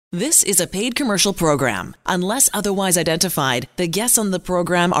This is a paid commercial program. Unless otherwise identified, the guests on the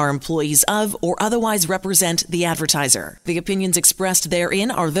program are employees of or otherwise represent the advertiser. The opinions expressed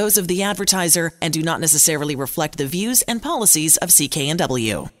therein are those of the advertiser and do not necessarily reflect the views and policies of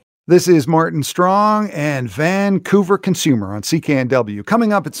CKNW. This is Martin Strong and Vancouver Consumer on CKNW.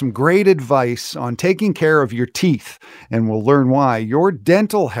 Coming up, it's some great advice on taking care of your teeth, and we'll learn why your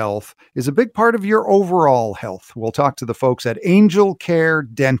dental health is a big part of your overall health. We'll talk to the folks at Angel Care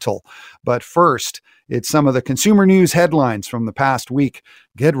Dental. But first, it's some of the consumer news headlines from the past week.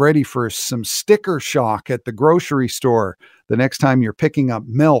 Get ready for some sticker shock at the grocery store the next time you're picking up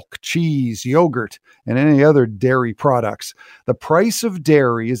milk, cheese, yogurt, and any other dairy products. The price of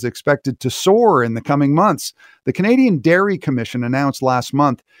dairy is expected to soar in the coming months. The Canadian Dairy Commission announced last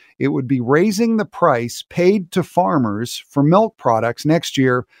month it would be raising the price paid to farmers for milk products next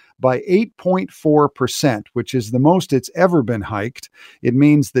year by 8.4%, which is the most it's ever been hiked. It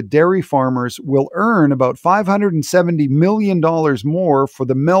means that dairy farmers will earn about $570 million more for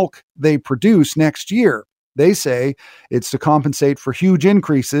the milk they produce next year. They say it's to compensate for huge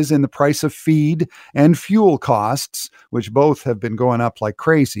increases in the price of feed and fuel costs, which both have been going up like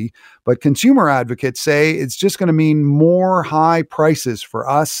crazy. But consumer advocates say it's just going to mean more high prices for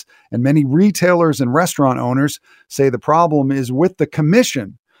us. And many retailers and restaurant owners say the problem is with the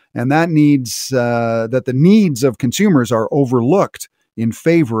commission, and that the needs of consumers are overlooked in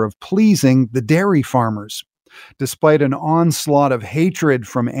favor of pleasing the dairy farmers. Despite an onslaught of hatred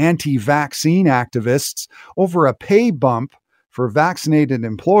from anti-vaccine activists over a pay bump for vaccinated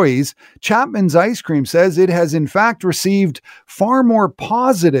employees, Chapman's Ice Cream says it has in fact received far more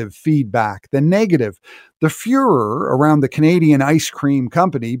positive feedback than negative. The furor around the Canadian ice cream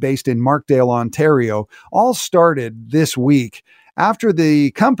company based in Markdale, Ontario, all started this week after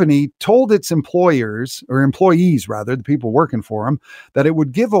the company told its employees, the people working for them, that it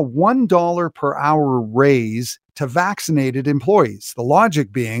would give a $1 per hour raise to vaccinated employees. The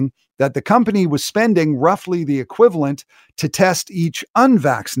logic being that the company was spending roughly the equivalent to test each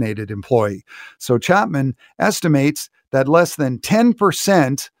unvaccinated employee. So Chapman estimates that less than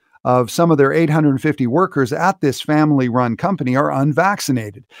 10% of some of their 850 workers at this family-run company are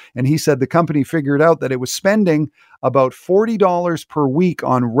unvaccinated. And he said the company figured out that it was spending about $40 per week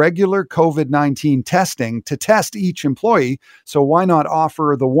on regular COVID-19 testing to test each employee. So why not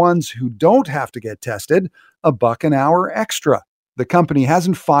offer the ones who don't have to get tested $1 an hour extra? The company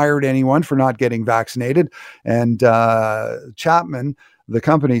hasn't fired anyone for not getting vaccinated. And Chapman, the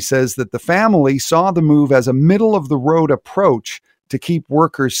company, says that the family saw the move as a middle-of-the-road approach to keep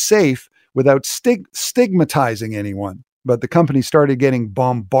workers safe without stigmatizing anyone. But the company started getting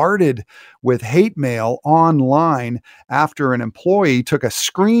bombarded with hate mail online after an employee took a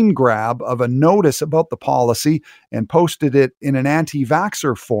screen grab of a notice about the policy and posted it in an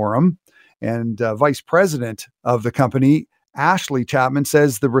anti-vaxxer forum. And vice president of the company, Ashley Chapman,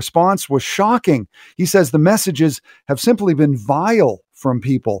 says the response was shocking. He says the messages have simply been vile from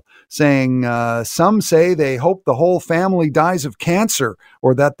people, saying some say they hope the whole family dies of cancer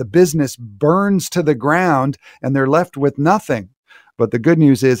or that the business burns to the ground and they're left with nothing. But the good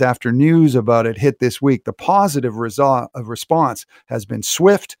news is, after news about it hit this week, the positive response has been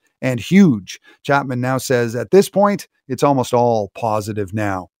swift and huge. Chapman now says at this point, it's almost all positive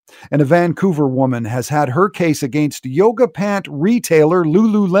now. And a Vancouver woman has had her case against yoga pant retailer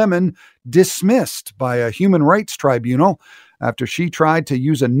Lululemon dismissed by a human rights tribunal after she tried to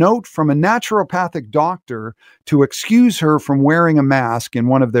use a note from a naturopathic doctor to excuse her from wearing a mask in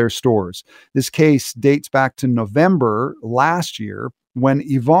one of their stores. This case dates back to November last year, when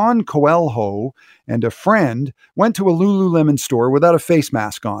Yvonne Coelho and a friend went to a Lululemon store without a face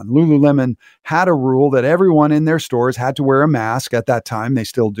mask on. Lululemon had a rule that everyone in their stores had to wear a mask at that time. They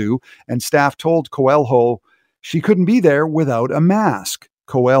still do. And staff told Coelho she couldn't be there without a mask.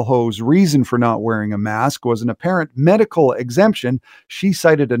 Coelho's reason for not wearing a mask was an apparent medical exemption. She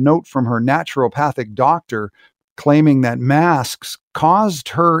cited a note from her naturopathic doctor claiming that masks caused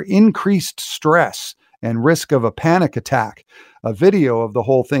her increased stress and risk of a panic attack. A video of the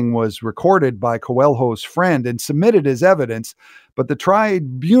whole thing was recorded by Coelho's friend and submitted as evidence, but the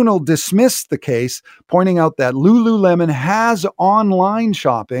tribunal dismissed the case, pointing out that Lululemon has online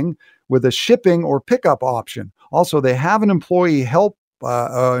shopping with a shipping or pickup option. Also, they have an employee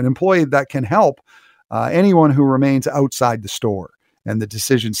that can help anyone who remains outside the store. And the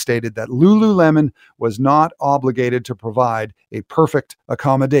decision stated that Lululemon was not obligated to provide a perfect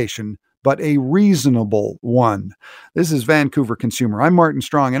accommodation, but a reasonable one. This is Vancouver Consumer. I'm Martin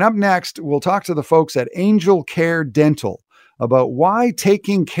Strong, and up next, we'll talk to the folks at Angel Care Dental about why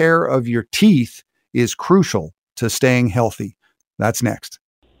taking care of your teeth is crucial to staying healthy. That's next.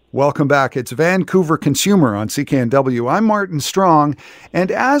 Welcome back. It's Vancouver Consumer on CKNW. I'm Martin Strong, and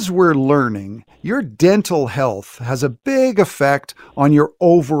as we're learning, your dental health has a big effect on your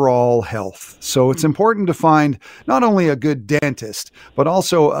overall health. So it's important to find not only a good dentist, but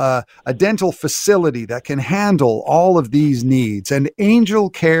also a dental facility that can handle all of these needs. And Angel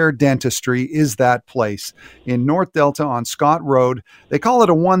Care Dentistry is that place in North Delta on Scott Road. They call it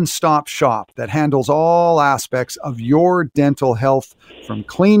a one-stop shop that handles all aspects of your dental health, from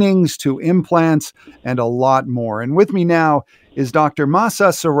cleanings to implants and a lot more. And with me now is Dr. Mahsa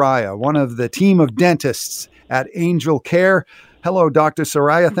Saraya, one of the team of dentists at Angel Care. Hello, Dr.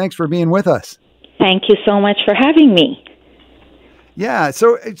 Saraya. Thanks for being with us. Thank you so much for having me. Yeah,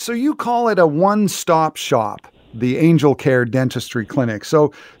 so you call it a one-stop shop, the Angel Care Dentistry Clinic.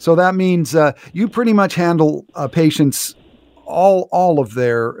 So that means you pretty much handle patients all of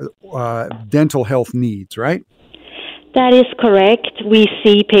their dental health needs, right? That is correct. We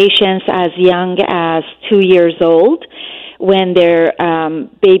see patients as young as 2 years old when their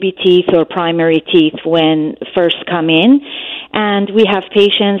baby teeth or primary teeth when first come in. And we have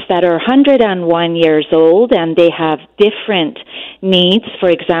patients that are 101 years old and they have different needs. For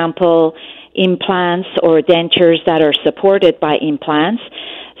example, implants or dentures that are supported by implants.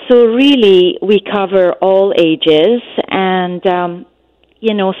 So really, we cover all ages, and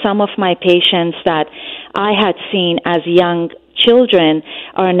some of my patients that I had seen as young children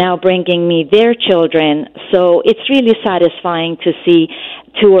are now bringing me their children. So it's really satisfying to see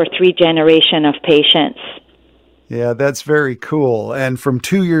 2 or 3 generations of patients. Yeah, that's very cool. And from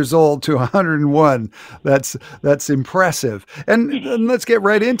 2 years old to 101, that's impressive. And let's get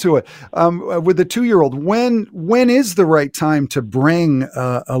right into it. With the 2-year-old, when is the right time to bring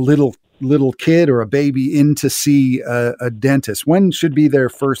a little kid or a baby in to see a dentist? When should be their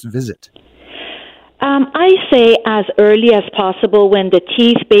first visit? I say as early as possible. When the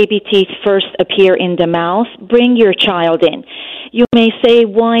baby teeth first appear in the mouth, bring your child in. You may say,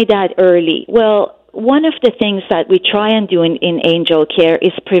 why that early? Well, one of the things that we try and do in Angel Care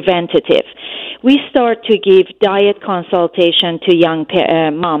is preventative. We start to give diet consultation to young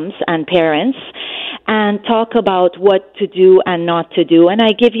moms and parents and talk about what to do and not to do. And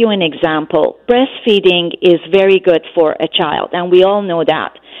I give you an example. Breastfeeding is very good for a child, and we all know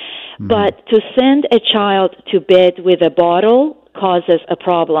that. Mm-hmm. But to send a child to bed with a bottle causes a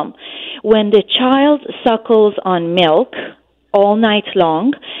problem. When the child suckles on milk all night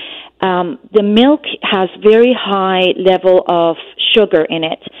long, the milk has very high level of sugar in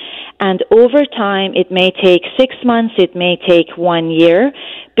it. And over time, it may take 6 months, it may take 1 year,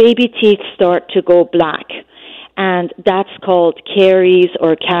 baby teeth start to go black. And that's called caries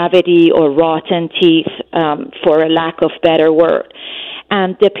or cavity or rotten teeth, for a lack of better word.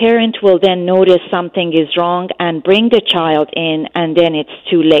 And the parent will then notice something is wrong and bring the child in, and then it's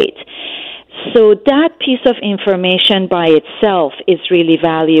too late. So that piece of information by itself is really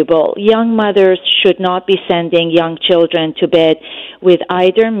valuable. Young mothers should not be sending young children to bed with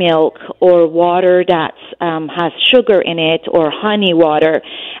either milk or water that has sugar in it or honey water.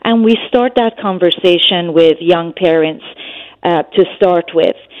 And we start that conversation with young parents to start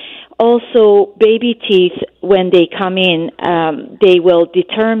with. Also, baby teeth, when they come in, they will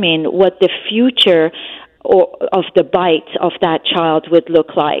determine what the future of the bite of that child would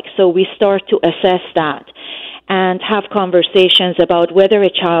look like. So we start to assess that and have conversations about whether a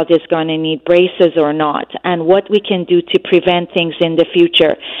child is going to need braces or not and what we can do to prevent things in the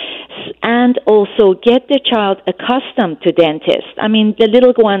future. And also get the child accustomed to dentists. I mean, the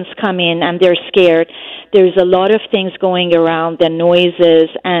little ones come in and they're scared. There's a lot of things going around, the noises,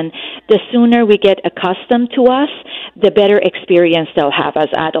 and the sooner we get accustomed to us, the better experience they'll have as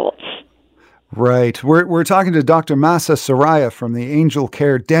adults. Right. We're talking to Dr. Mahsa Saraya from the Angel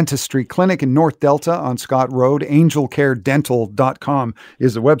Care Dentistry Clinic in North Delta on Scott Road. AngelCareDental.com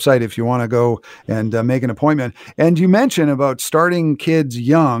is the website if you want to go and make an appointment. And you mentioned about starting kids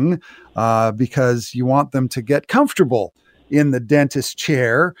young because you want them to get comfortable in the dentist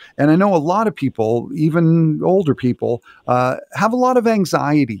chair. And I know a lot of people, even older people, have a lot of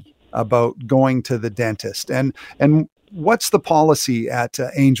anxiety about going to the dentist. And what's the policy at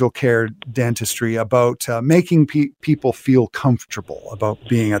Angel Care Dentistry about making people feel comfortable about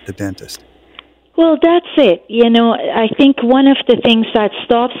being at the dentist? Well, that's it. I think one of the things that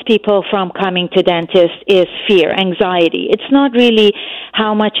stops people from coming to dentists is fear, anxiety. It's not really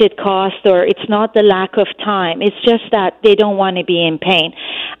how much it costs or it's not the lack of time. It's just that they don't want to be in pain.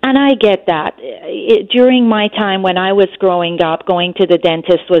 And I get that. During my time when I was growing up, going to the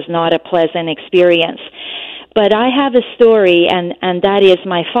dentist was not a pleasant experience. But I have a story, and that is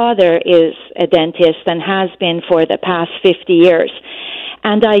my father is a dentist and has been for the past 50 years.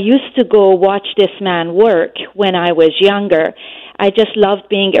 And I used to go watch this man work when I was younger. I just loved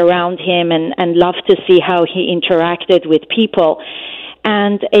being around him and loved to see how he interacted with people.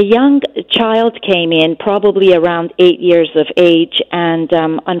 And a young child came in, probably around 8 years of age, and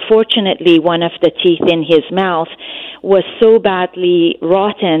unfortunately one of the teeth in his mouth was so badly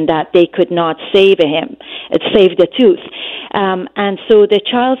rotten that they could not save the tooth. And so the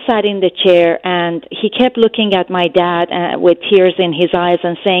child sat in the chair, and he kept looking at my dad with tears in his eyes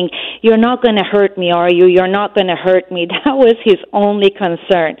and saying, "You're not going to hurt me, are you? You're not going to hurt me." That was his only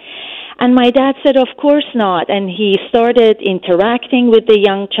concern. And my dad said, "Of course not." And he started interacting with the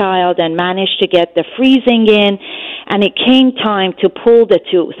young child and managed to get the freezing in. And it came time to pull the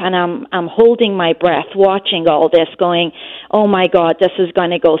tooth. And I'm holding my breath, watching all this, going, "Oh my God, this is going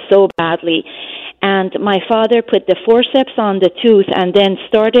to go so badly." And my father put the forceps on the tooth and then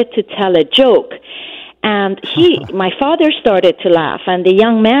started to tell a joke. And my father started to laugh, and the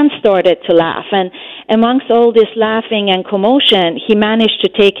young man started to laugh. And amongst all this laughing and commotion, he managed to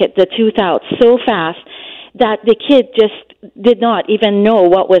take the tooth out so fast that the kid just did not even know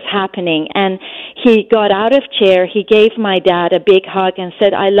what was happening. And he got out of chair, he gave my dad a big hug and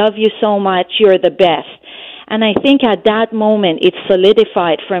said, "I love you so much, you're the best." And I think at that moment, it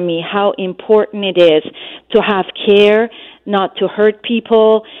solidified for me how important it is to have care, not to hurt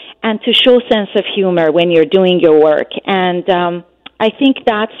people, and to show sense of humor when you're doing your work. And I think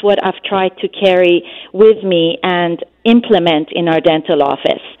that's what I've tried to carry with me and implement in our dental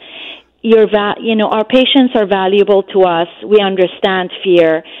office. Our patients are valuable to us. We understand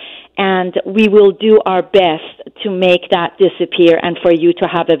fear, and we will do our best to make that disappear and for you to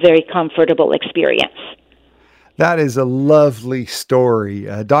have a very comfortable experience. That is a lovely story.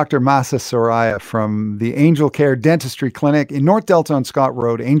 Dr. Mahsa Soraya from the Angel Care Dentistry Clinic in North Delta on Scott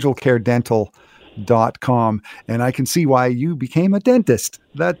Road, angelcaredental.com. And I can see why you became a dentist.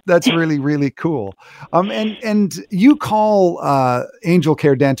 That's really, really cool. And you call Angel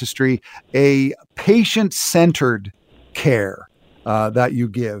Care Dentistry a patient-centered care that you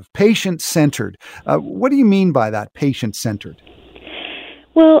give. Patient-centered. What do you mean by that, patient-centered?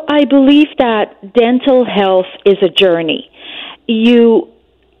 Well, I believe that dental health is a journey. You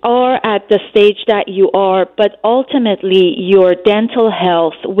are at the stage that you are, but ultimately your dental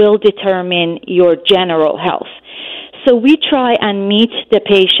health will determine your general health. So we try and meet the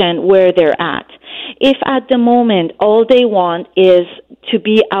patient where they're at. If at the moment all they want is to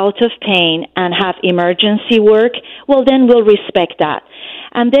be out of pain and have emergency work, well, then we'll respect that.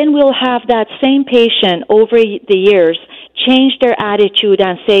 And then we'll have that same patient over the years change their attitude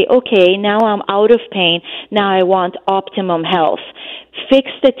and say, "Okay, now I'm out of pain. Now I want optimum health.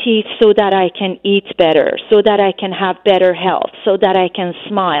 Fix the teeth so that I can eat better, so that I can have better health, so that I can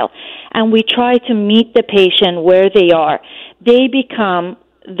smile." And we try to meet the patient where they are. They become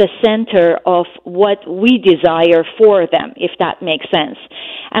the center of what we desire for them, if that makes sense.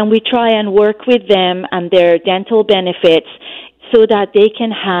 And we try and work with them and their dental benefits so that they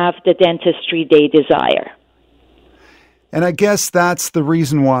can have the dentistry they desire. And I guess that's the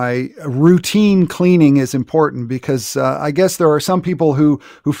reason why routine cleaning is important, because I guess there are some people who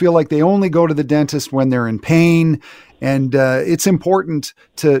feel like they only go to the dentist when they're in pain. And it's important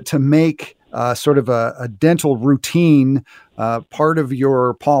to make sort of a dental routine part of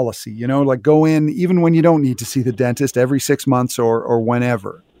your policy, like go in even when you don't need to see the dentist every 6 months or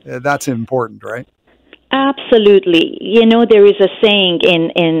whenever. That's important, right? Absolutely. There is a saying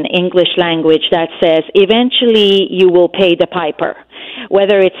in English language that says, eventually you will pay the piper,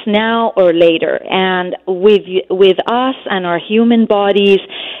 whether it's now or later. And with us and our human bodies,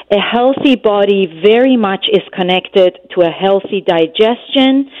 a healthy body very much is connected to a healthy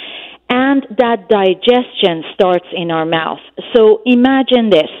digestion, and that digestion starts in our mouth. So imagine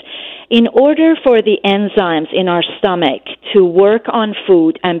this. In order for the enzymes in our stomach to work on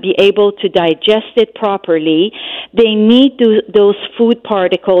food and be able to digest it properly, they need those food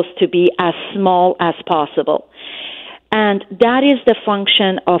particles to be as small as possible. And that is the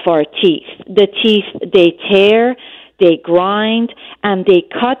function of our teeth. The teeth, they tear, they grind, and they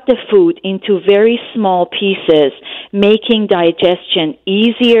cut the food into very small pieces, making digestion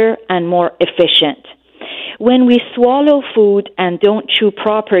easier and more efficient. When we swallow food and don't chew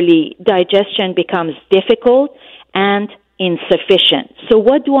properly, digestion becomes difficult and insufficient. So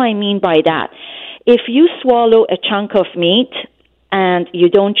what do I mean by that? If you swallow a chunk of meat and you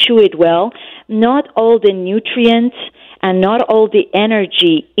don't chew it well, not all the nutrients and not all the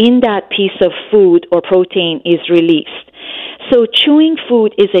energy in that piece of food or protein is released. So chewing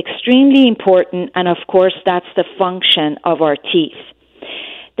food is extremely important, and of course that's the function of our teeth.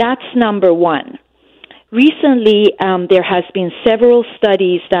 That's number one. Recently, there has been several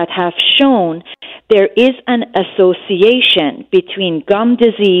studies that have shown there is an association between gum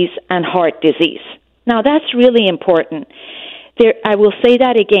disease and heart disease. Now, that's really important. I will say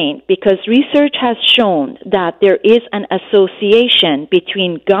that again, because research has shown that there is an association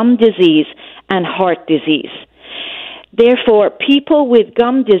between gum disease and heart disease. Therefore, people with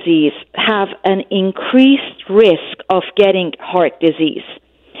gum disease have an increased risk of getting heart disease,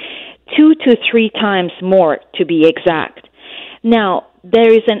 2 to 3 times more to be exact. Now,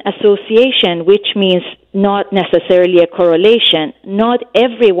 there is an association, which means not necessarily a correlation. Not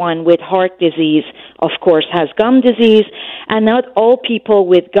everyone with heart disease, of course, has gum disease, and not all people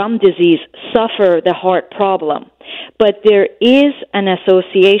with gum disease suffer the heart problem. But there is an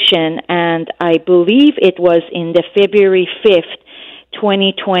association, and I believe it was in the February 5th,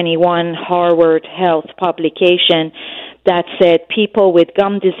 2021 Harvard Health publication that said people with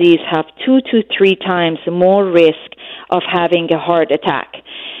gum disease have 2 to 3 times more risk of having a heart attack.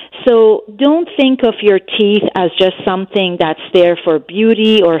 So don't think of your teeth as just something that's there for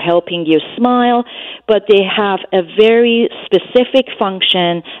beauty or helping you smile, but they have a very specific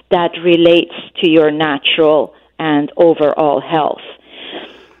function that relates to your natural and overall health.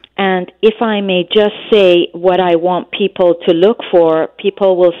 And if I may just say what I want people to look for,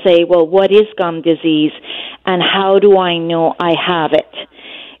 people will say, well, what is gum disease and how do I know I have it?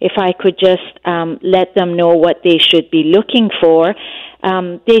 If I could just let them know what they should be looking for,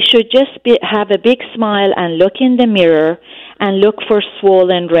 they should just have a big smile and look in the mirror and look for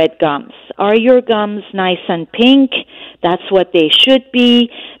swollen red gums. Are your gums nice and pink? That's what they should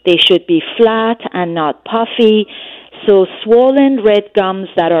be. They should be flat and not puffy. So swollen red gums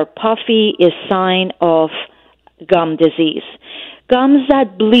that are puffy is sign of gum disease. Gums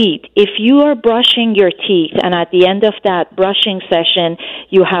that bleed, if you are brushing your teeth and at the end of that brushing session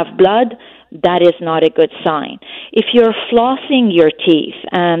you have blood, that is not a good sign. If you're flossing your teeth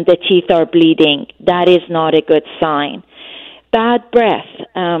and the teeth are bleeding, that is not a good sign. Bad breath.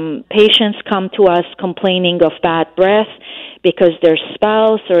 Patients come to us complaining of bad breath because their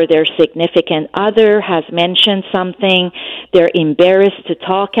spouse or their significant other has mentioned something. They're embarrassed to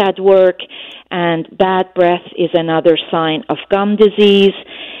talk at work, and bad breath is another sign of gum disease.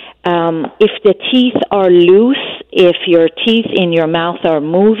 If the teeth are loose, if your teeth in your mouth are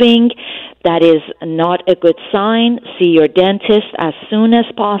moving, that is not a good sign. See your dentist as soon as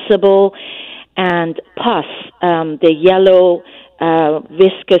possible. And pus, the yellow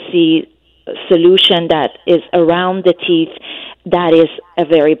viscousy solution that is around the teeth, that is a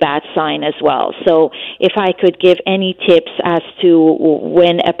very bad sign as well. So if I could give any tips as to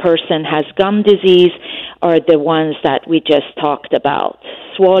when a person has gum disease, are the ones that we just talked about.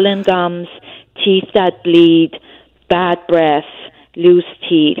 Swollen gums, teeth that bleed, bad breath, loose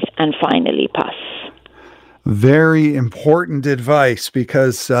teeth, and finally pus. Very important advice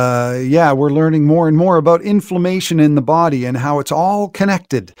because, we're learning more and more about inflammation in the body and how it's all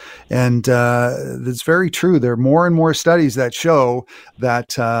connected. And it's very true. There are more and more studies that show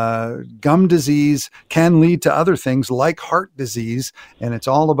that gum disease can lead to other things like heart disease, and it's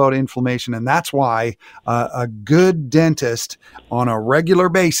all about inflammation. And that's why a good dentist on a regular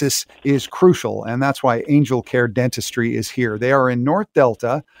basis is crucial. And that's why Angel Care Dentistry is here. They are in North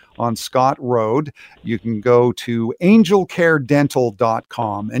Delta on Scott Road. You can go to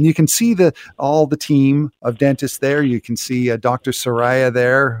angelcaredental.com and you can see all the team of dentists there. You can see Dr. Soraya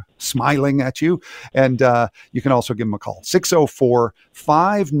there smiling at you. And you can also give them a call,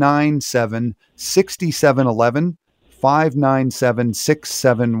 604-597-6711.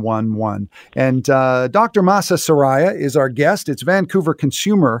 597-6711. And Dr. Mahsa Soraya is our guest. It's Vancouver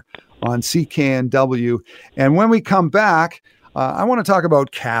Consumer on CKNW. And when we come back, I want to talk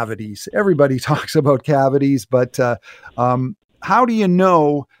about cavities. Everybody talks about cavities, but how do you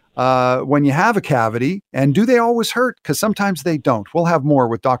know when you have a cavity, and do they always hurt? Because sometimes they don't. We'll have more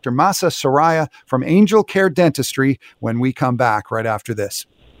with Dr. Mahsa Soraya from Angel Care Dentistry when we come back right after this.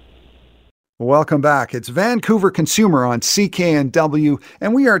 Welcome back. It's Vancouver Consumer on CKNW,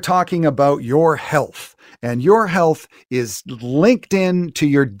 and we are talking about your health. And your health is linked in to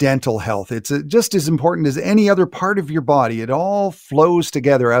your dental health. It's just as important as any other part of your body. It all flows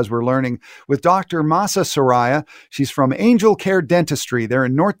together, as we're learning with Dr. Mahsa Soraya. She's from Angel Care Dentistry. They're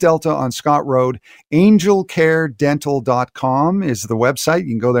in North Delta on Scott Road. angelcaredental.com is the website.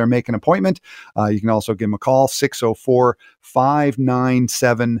 You can go there and make an appointment. You can also give them a call,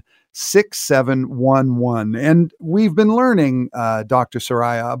 604-597-6711. And we've been learning, Dr.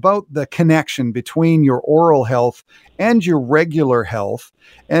 Soraya, about the connection between your oral health and your regular health.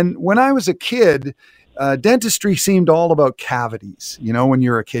 And when I was a kid, dentistry seemed all about cavities. You know, when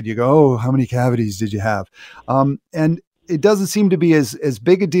you're a kid, you go, "Oh, how many cavities did you have?" And it doesn't seem to be as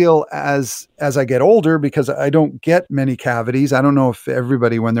big a deal as I get older, because I don't get many cavities. I don't know if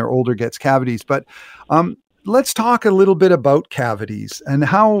everybody when they're older gets cavities, but let's talk a little bit about cavities and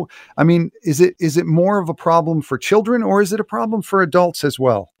how. I mean, is it more of a problem for children, or is it a problem for adults as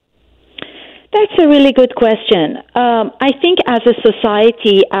well? That's a really good question. I think as a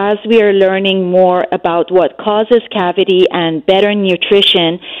society, as we are learning more about what causes cavity and better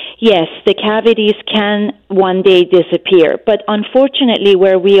nutrition, yes, the cavities can one day disappear. But unfortunately,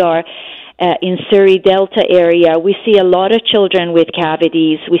 where we are in Surrey Delta area, we see a lot of children with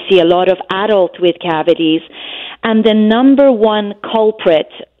cavities. We see a lot of adults with cavities. And the number one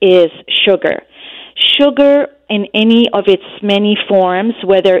culprit is sugar. Sugar in any of its many forms,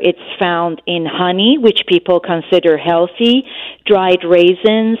 whether it's found in honey, which people consider healthy, dried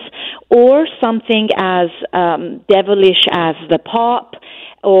raisins, or something as devilish as the pop,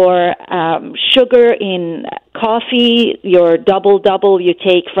 or sugar in coffee, your double you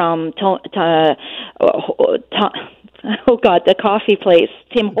take from the coffee place,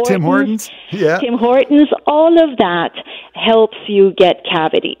 Tim Hortons. Tim Hortons, yeah. Tim Hortons, all of that helps you get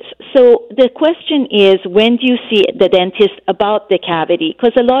cavities. So the question is, when do you see the dentist about the cavity?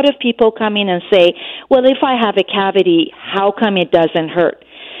 Because a lot of people come in and say, well, if I have a cavity, how come it doesn't hurt?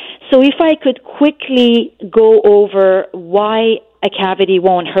 So if I could quickly go over why a cavity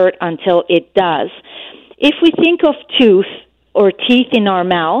won't hurt until it does. If we think of tooth or teeth in our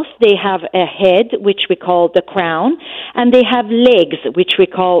mouth, they have a head, which we call the crown, and they have legs, which we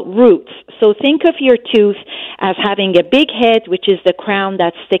call roots. So think of your tooth as having a big head, which is the crown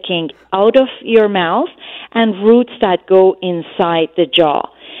that's sticking out of your mouth, and roots that go inside the jaw.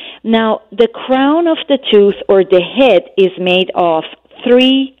 Now, the crown of the tooth or the head is made of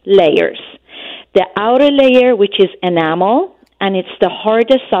 3 layers. The outer layer, which is enamel, and it's the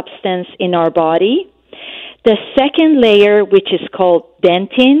hardest substance in our body. The second layer, which is called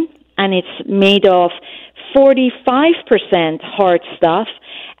dentin, and it's made of 45% hard stuff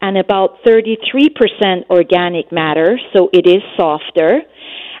and about 33% organic matter, so it is softer.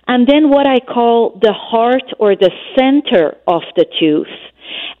 And then what I call the heart or the center of the tooth,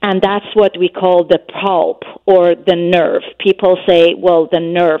 and that's what we call the pulp or the nerve. People say, well, the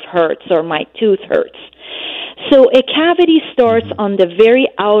nerve hurts or my tooth hurts. So a cavity starts on the very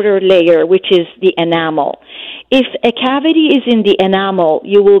outer layer, which is the enamel. If a cavity is in the enamel,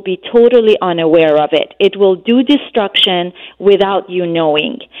 you will be totally unaware of it. It will do destruction without you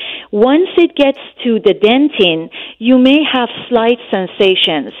knowing. Once it gets to the dentin, you may have slight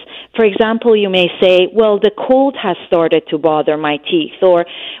sensations. For example, you may say, well, the cold has started to bother my teeth, or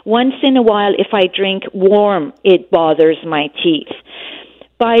once in a while, if I drink warm, it bothers my teeth.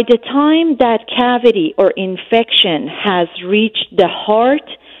 By the time that cavity or infection has reached the heart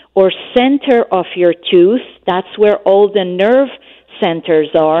or center of your tooth, that's where all the nerve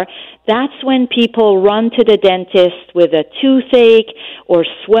centers are, that's when people run to the dentist with a toothache or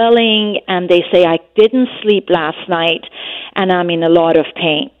swelling, and they say, I didn't sleep last night and I'm in a lot of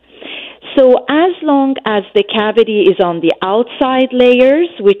pain. So as long as the cavity is on the outside layers,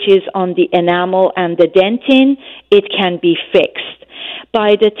 which is on the enamel and the dentin, it can be fixed.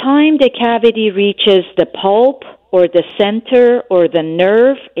 By the time the cavity reaches the pulp or the center or the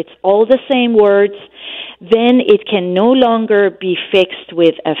nerve, it's all the same words, then it can no longer be fixed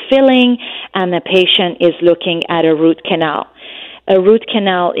with a filling and the patient is looking at a root canal. A root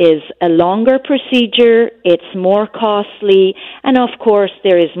canal is a longer procedure, it's more costly, and of course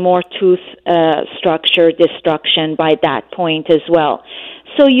there is more tooth structure destruction by that point as well.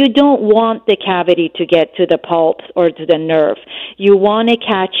 So you don't want the cavity to get to the pulp or to the nerve. You want to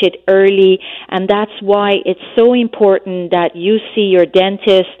catch it early, and that's why it's so important that you see your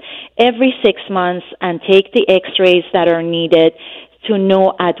dentist every 6 months and take the x-rays that are needed to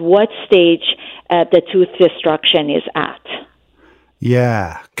know at what stage the tooth destruction is at.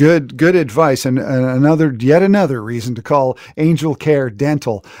 Yeah, good advice. And yet another reason to call Angel Care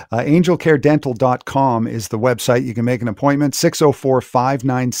Dental. AngelCareDental.com is the website. You can make an appointment,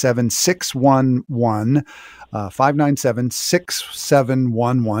 604-597-611.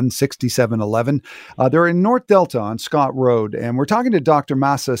 597-6711-6711. They're in North Delta on Scott Road, and we're talking to Dr.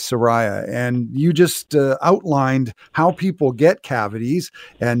 Mahsa Saraya, and you just outlined how people get cavities,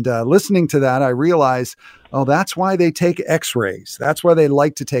 and listening to that, I realize, oh, that's why they take x-rays. That's why they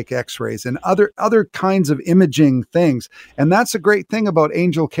like to take x-rays and other kinds of imaging things. And that's a great thing about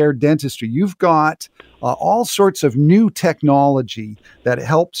Angel Care Dentistry. You've got all sorts of new technology that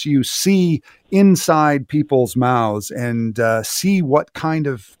helps you see inside people's mouths and see what kind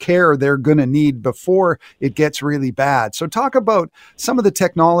of care they're going to need before it gets really bad. So talk about some of the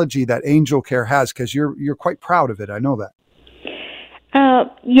technology that Angel Care has, because you're quite proud of it. I know that.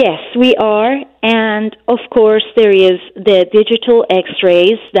 Yes, we are. And of course, there is the digital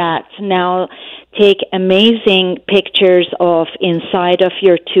x-rays that now take amazing pictures of inside of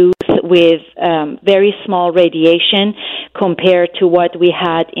your tooth with very small radiation compared to what we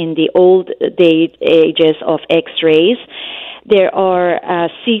had in the old ages of x-rays. There are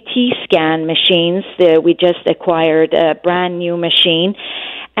CT scan machines. We just acquired a brand new machine.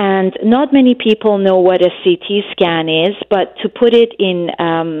 And not many people know what a CT scan is, but to put it in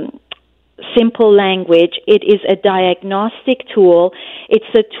simple language, it is a diagnostic tool. It's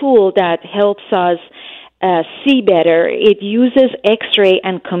a tool that helps us see better. It uses X-ray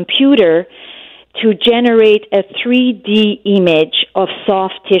and computer to generate a 3D image of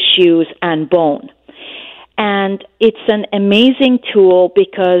soft tissues and bone. And it's an amazing tool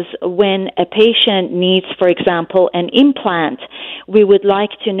because when a patient needs, for example, an implant, we would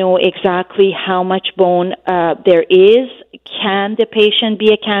like to know exactly how much bone there is. Can the patient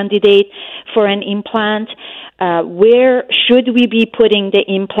be a candidate for an implant? Where should we be putting the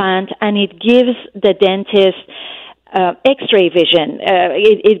implant? And it gives the dentist X-ray vision.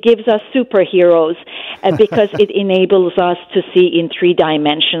 It gives us superheroes because it enables us to see in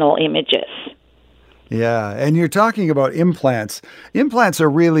three-dimensional images. Yeah, and you're talking about implants. Implants are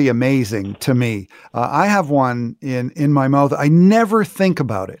really amazing to me. I have one in my mouth. I never think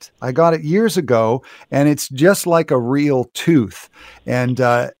about it. I got it years ago, and it's just like a real tooth. And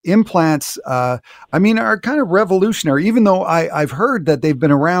implants, are kind of revolutionary, even though I've heard that they've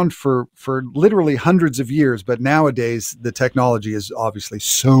been around for literally hundreds of years. But nowadays, the technology is obviously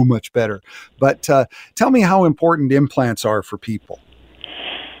so much better. But tell me how important implants are for people.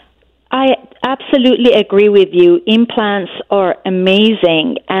 I absolutely agree with you. Implants are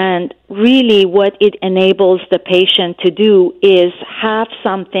amazing, and really what it enables the patient to do is have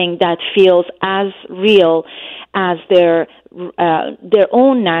something that feels as real as their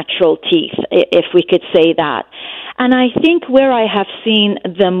own natural teeth, if we could say that. And I think where I have seen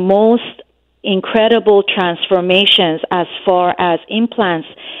the most incredible transformations as far as implants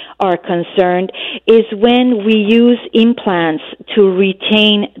are concerned is when we use implants to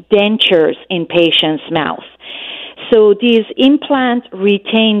retain dentures in patients' mouth. So these implant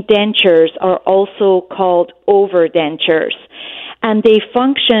retained dentures are also called overdentures. And they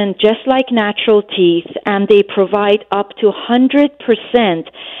function just like natural teeth, and they provide up to 100%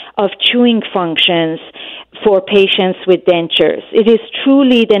 of chewing functions for patients with dentures. It is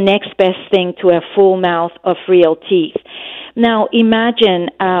truly the next best thing to a full mouth of real teeth. Now, imagine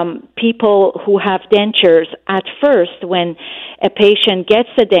people who have dentures. At first, when a patient gets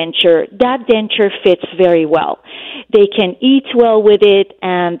a denture, that denture fits very well. They can eat well with it,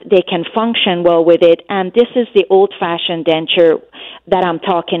 and they can function well with it. And this is the old-fashioned denture that I'm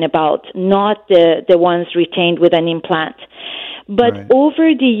talking about, not the ones retained with an implant. But right.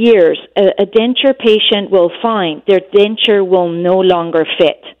 Over the years, a denture patient will find their denture will no longer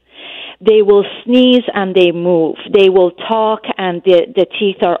fit. They will sneeze and they move. They will talk and the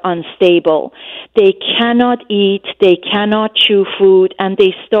teeth are unstable. They cannot eat, they cannot chew food, and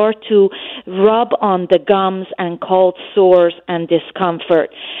they start to rub on the gums and cause sores and discomfort.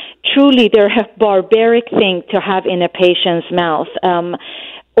 Truly, they're a barbaric thing to have in a patient's mouth.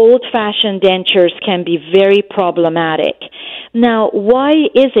 Old-fashioned dentures can be very problematic. Now, why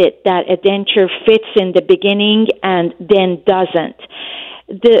is it that a denture fits in the beginning and then doesn't?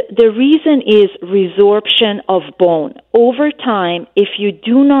 The reason is resorption of bone. Over time, if you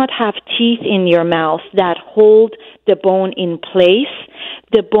do not have teeth in your mouth that hold the bone in place,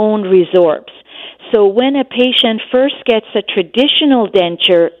 the bone resorbs. So when a patient first gets a traditional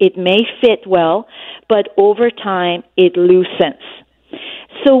denture, it may fit well, but over time, it loosens.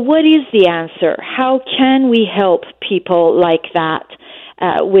 So what is the answer? How can we help people like that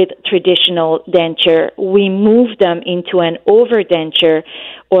with traditional denture? We move them into an overdenture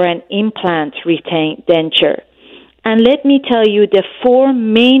or an implant retained denture. And let me tell you the 4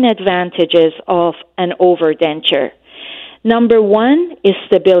 main advantages of an overdenture. Number 1 is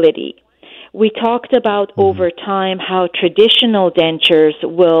stability. We talked about over time how traditional dentures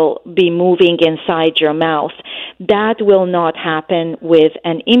will be moving inside your mouth. That will not happen with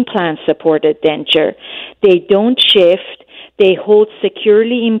an implant-supported denture. They don't shift. They hold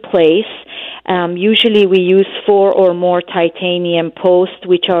securely in place. Usually we use 4 or more titanium posts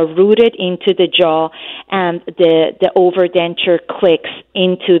which are rooted into the jaw, and the overdenture clicks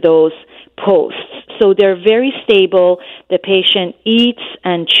into those posts. So they're very stable. The patient eats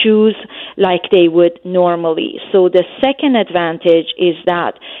and chews like they would normally. So the second advantage is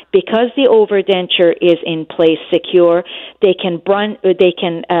that because the overdenture is in place secure, they can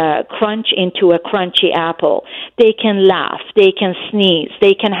crunch into a crunchy apple. They can laugh. They can sneeze.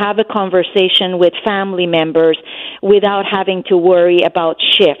 They can have a conversation with family members without having to worry about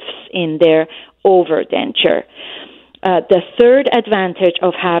shifts in their overdenture. The third advantage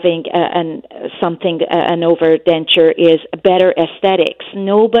of having an overdenture is better aesthetics.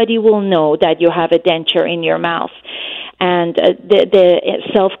 Nobody will know that you have a denture in your mouth, and the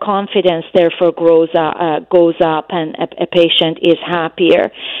self-confidence therefore goes up, and a patient is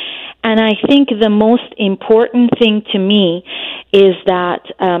happier. And I think the most important thing to me is that,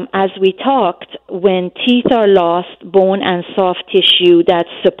 as we talked, when teeth are lost, bone and soft tissue that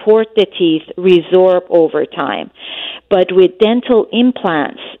support the teeth resorb over time. But with dental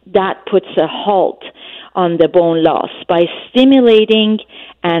implants, that puts a halt on the bone loss by stimulating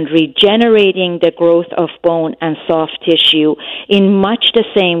and regenerating the growth of bone and soft tissue in much the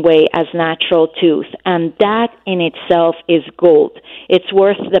same way as natural tooth. And that in itself is gold. It's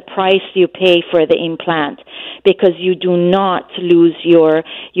worth the price you pay for the implant because you do not lose your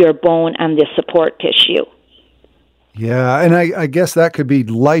bone and the support tissue. Yeah, and I guess that could be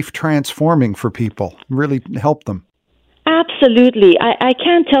life transforming for people, really help them. Absolutely. I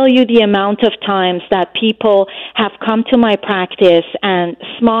can't tell you the amount of times that people have come to my practice and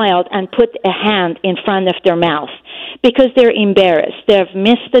smiled and put a hand in front of their mouth because they're embarrassed. They've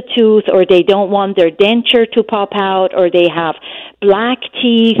missed a tooth, or they don't want their denture to pop out, or they have black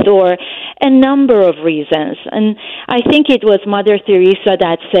teeth, or a number of reasons. And I think it was Mother Teresa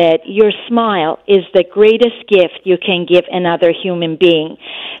that said, your smile is the greatest gift you can give another human being.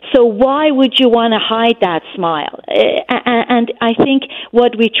 So why would you want to hide that smile? And I think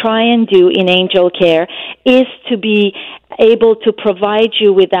what we try and do in Angel Care is to be able to provide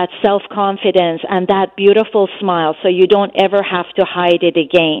you with that self-confidence and that beautiful smile so you don't ever have to hide it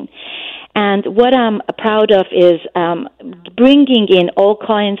again. And what I'm proud of is bringing in all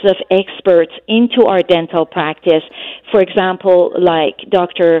kinds of experts into our dental practice. For example, like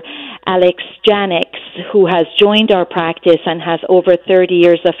Dr. Alex Janix, who has joined our practice and has over 30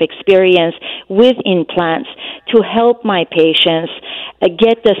 years of experience with implants to help my patients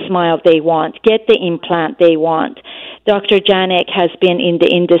get the smile they want, get the implant they want. Dr. Janik has been in the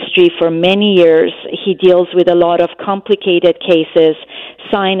industry for many years. He deals with a lot of complicated cases,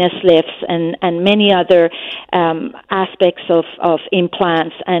 sinus lifts, and many other aspects of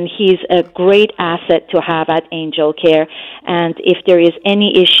implants, and he's a great asset to have at Angel Care. And if there is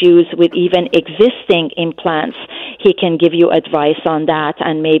any issues with even existing implants, he can give you advice on that,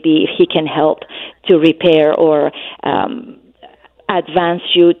 and maybe he can help to repair or advance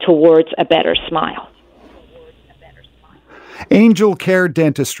you towards a better smile. Angel Care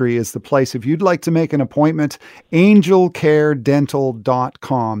Dentistry is the place. If you'd like to make an appointment,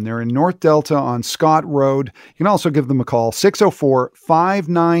 angelcaredental.com. They're in North Delta on Scott Road. You can also give them a call,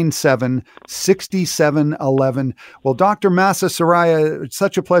 604-597-6711. Well, Dr. Mahsa Saraiya, it's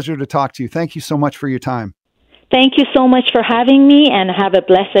such a pleasure to talk to you. Thank you so much for your time. Thank you so much for having me, and have a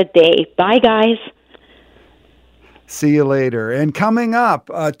blessed day. Bye, guys. See you later. And coming up,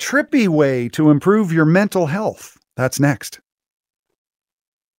 a trippy way to improve your mental health. That's next.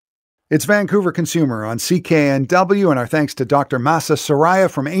 It's Vancouver Consumer on CKNW, and our thanks to Dr. Mahsa Saraiya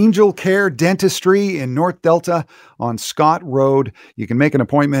from Angel Care Dentistry in North Delta on Scott Road. You can make an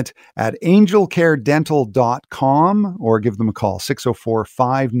appointment at angelcaredental.com or give them a call,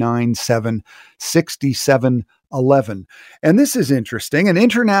 604-597-6711. And this is interesting. An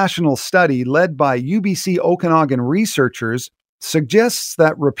international study led by UBC Okanagan researchers suggests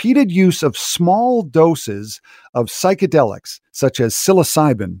that repeated use of small doses of psychedelics, such as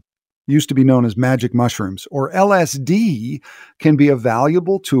psilocybin, used to be known as magic mushrooms, or LSD, can be a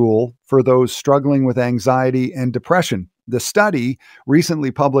valuable tool for those struggling with anxiety and depression. The study, recently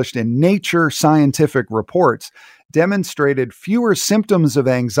published in Nature Scientific Reports, demonstrated fewer symptoms of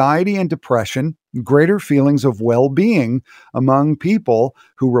anxiety and depression, greater feelings of well-being among people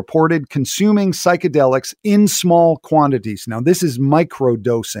who reported consuming psychedelics in small quantities. Now, this is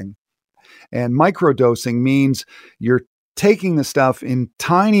microdosing. And microdosing means you're taking the stuff in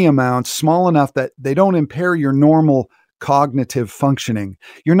tiny amounts, small enough that they don't impair your normal cognitive functioning.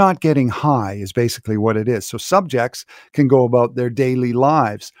 You're not getting high is basically what it is. So subjects can go about their daily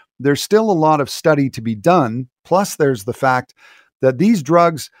lives. There's still a lot of study to be done. Plus, there's the fact that these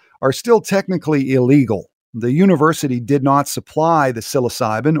drugs are still technically illegal. The university did not supply the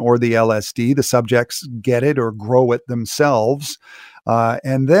psilocybin or the LSD. The subjects get it or grow it themselves.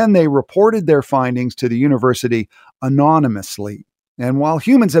 And then they reported their findings to the university anonymously. And while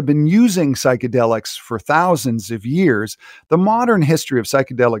humans have been using psychedelics for thousands of years, the modern history of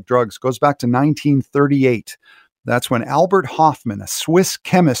psychedelic drugs goes back to 1938. That's when Albert Hofmann, a Swiss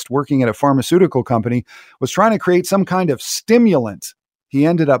chemist working at a pharmaceutical company, was trying to create some kind of stimulant. He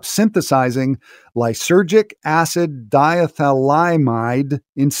ended up synthesizing lysergic acid diethylamide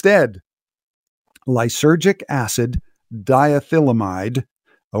instead. Lysergic acid diethylamide,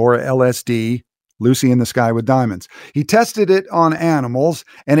 or LSD, Lucy in the Sky with Diamonds. He tested it on animals,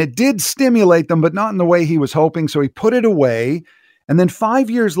 and it did stimulate them, but not in the way he was hoping, so he put it away. And then 5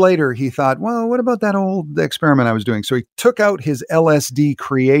 years later, he thought, well, what about that old experiment I was doing? So he took out his LSD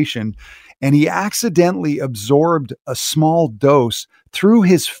creation, and he accidentally absorbed a small dose through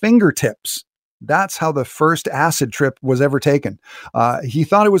his fingertips. That's how the first acid trip was ever taken. He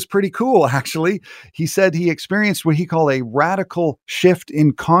thought it was pretty cool, actually. He said he experienced what he called a radical shift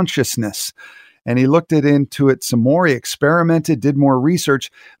in consciousness. And he looked into it some more. He experimented, did more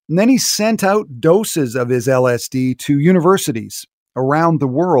research, and then he sent out doses of his LSD to universities around the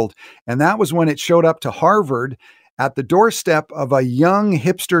world. And that was when it showed up to Harvard at the doorstep of a young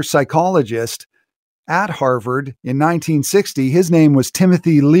hipster psychologist at Harvard in 1960. His name was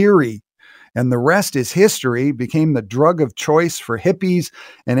Timothy Leary. And the rest is history. Became the drug of choice for hippies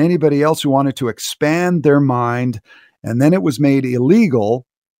and anybody else who wanted to expand their mind. And then it was made illegal.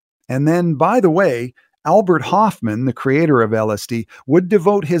 And then, by the way, Albert Hofmann, the creator of LSD, would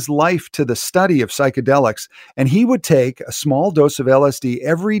devote his life to the study of psychedelics, and he would take a small dose of LSD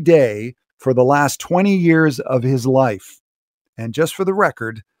every day for the last 20 years of his life. And just for the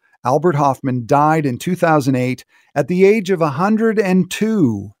record, Albert Hofmann died in 2008 at the age of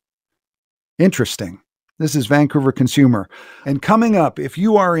 102. Interesting. This is Vancouver Consumer. And coming up, if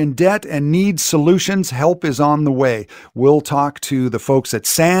you are in debt and need solutions, help is on the way. We'll talk to the folks at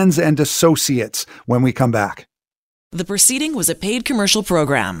Sands and Associates when we come back. The proceeding was a paid commercial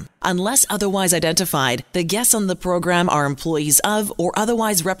program. Unless otherwise identified, the guests on the program are employees of or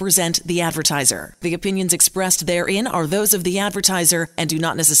otherwise represent the advertiser. The opinions expressed therein are those of the advertiser and do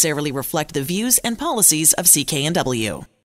not necessarily reflect the views and policies of CKNW.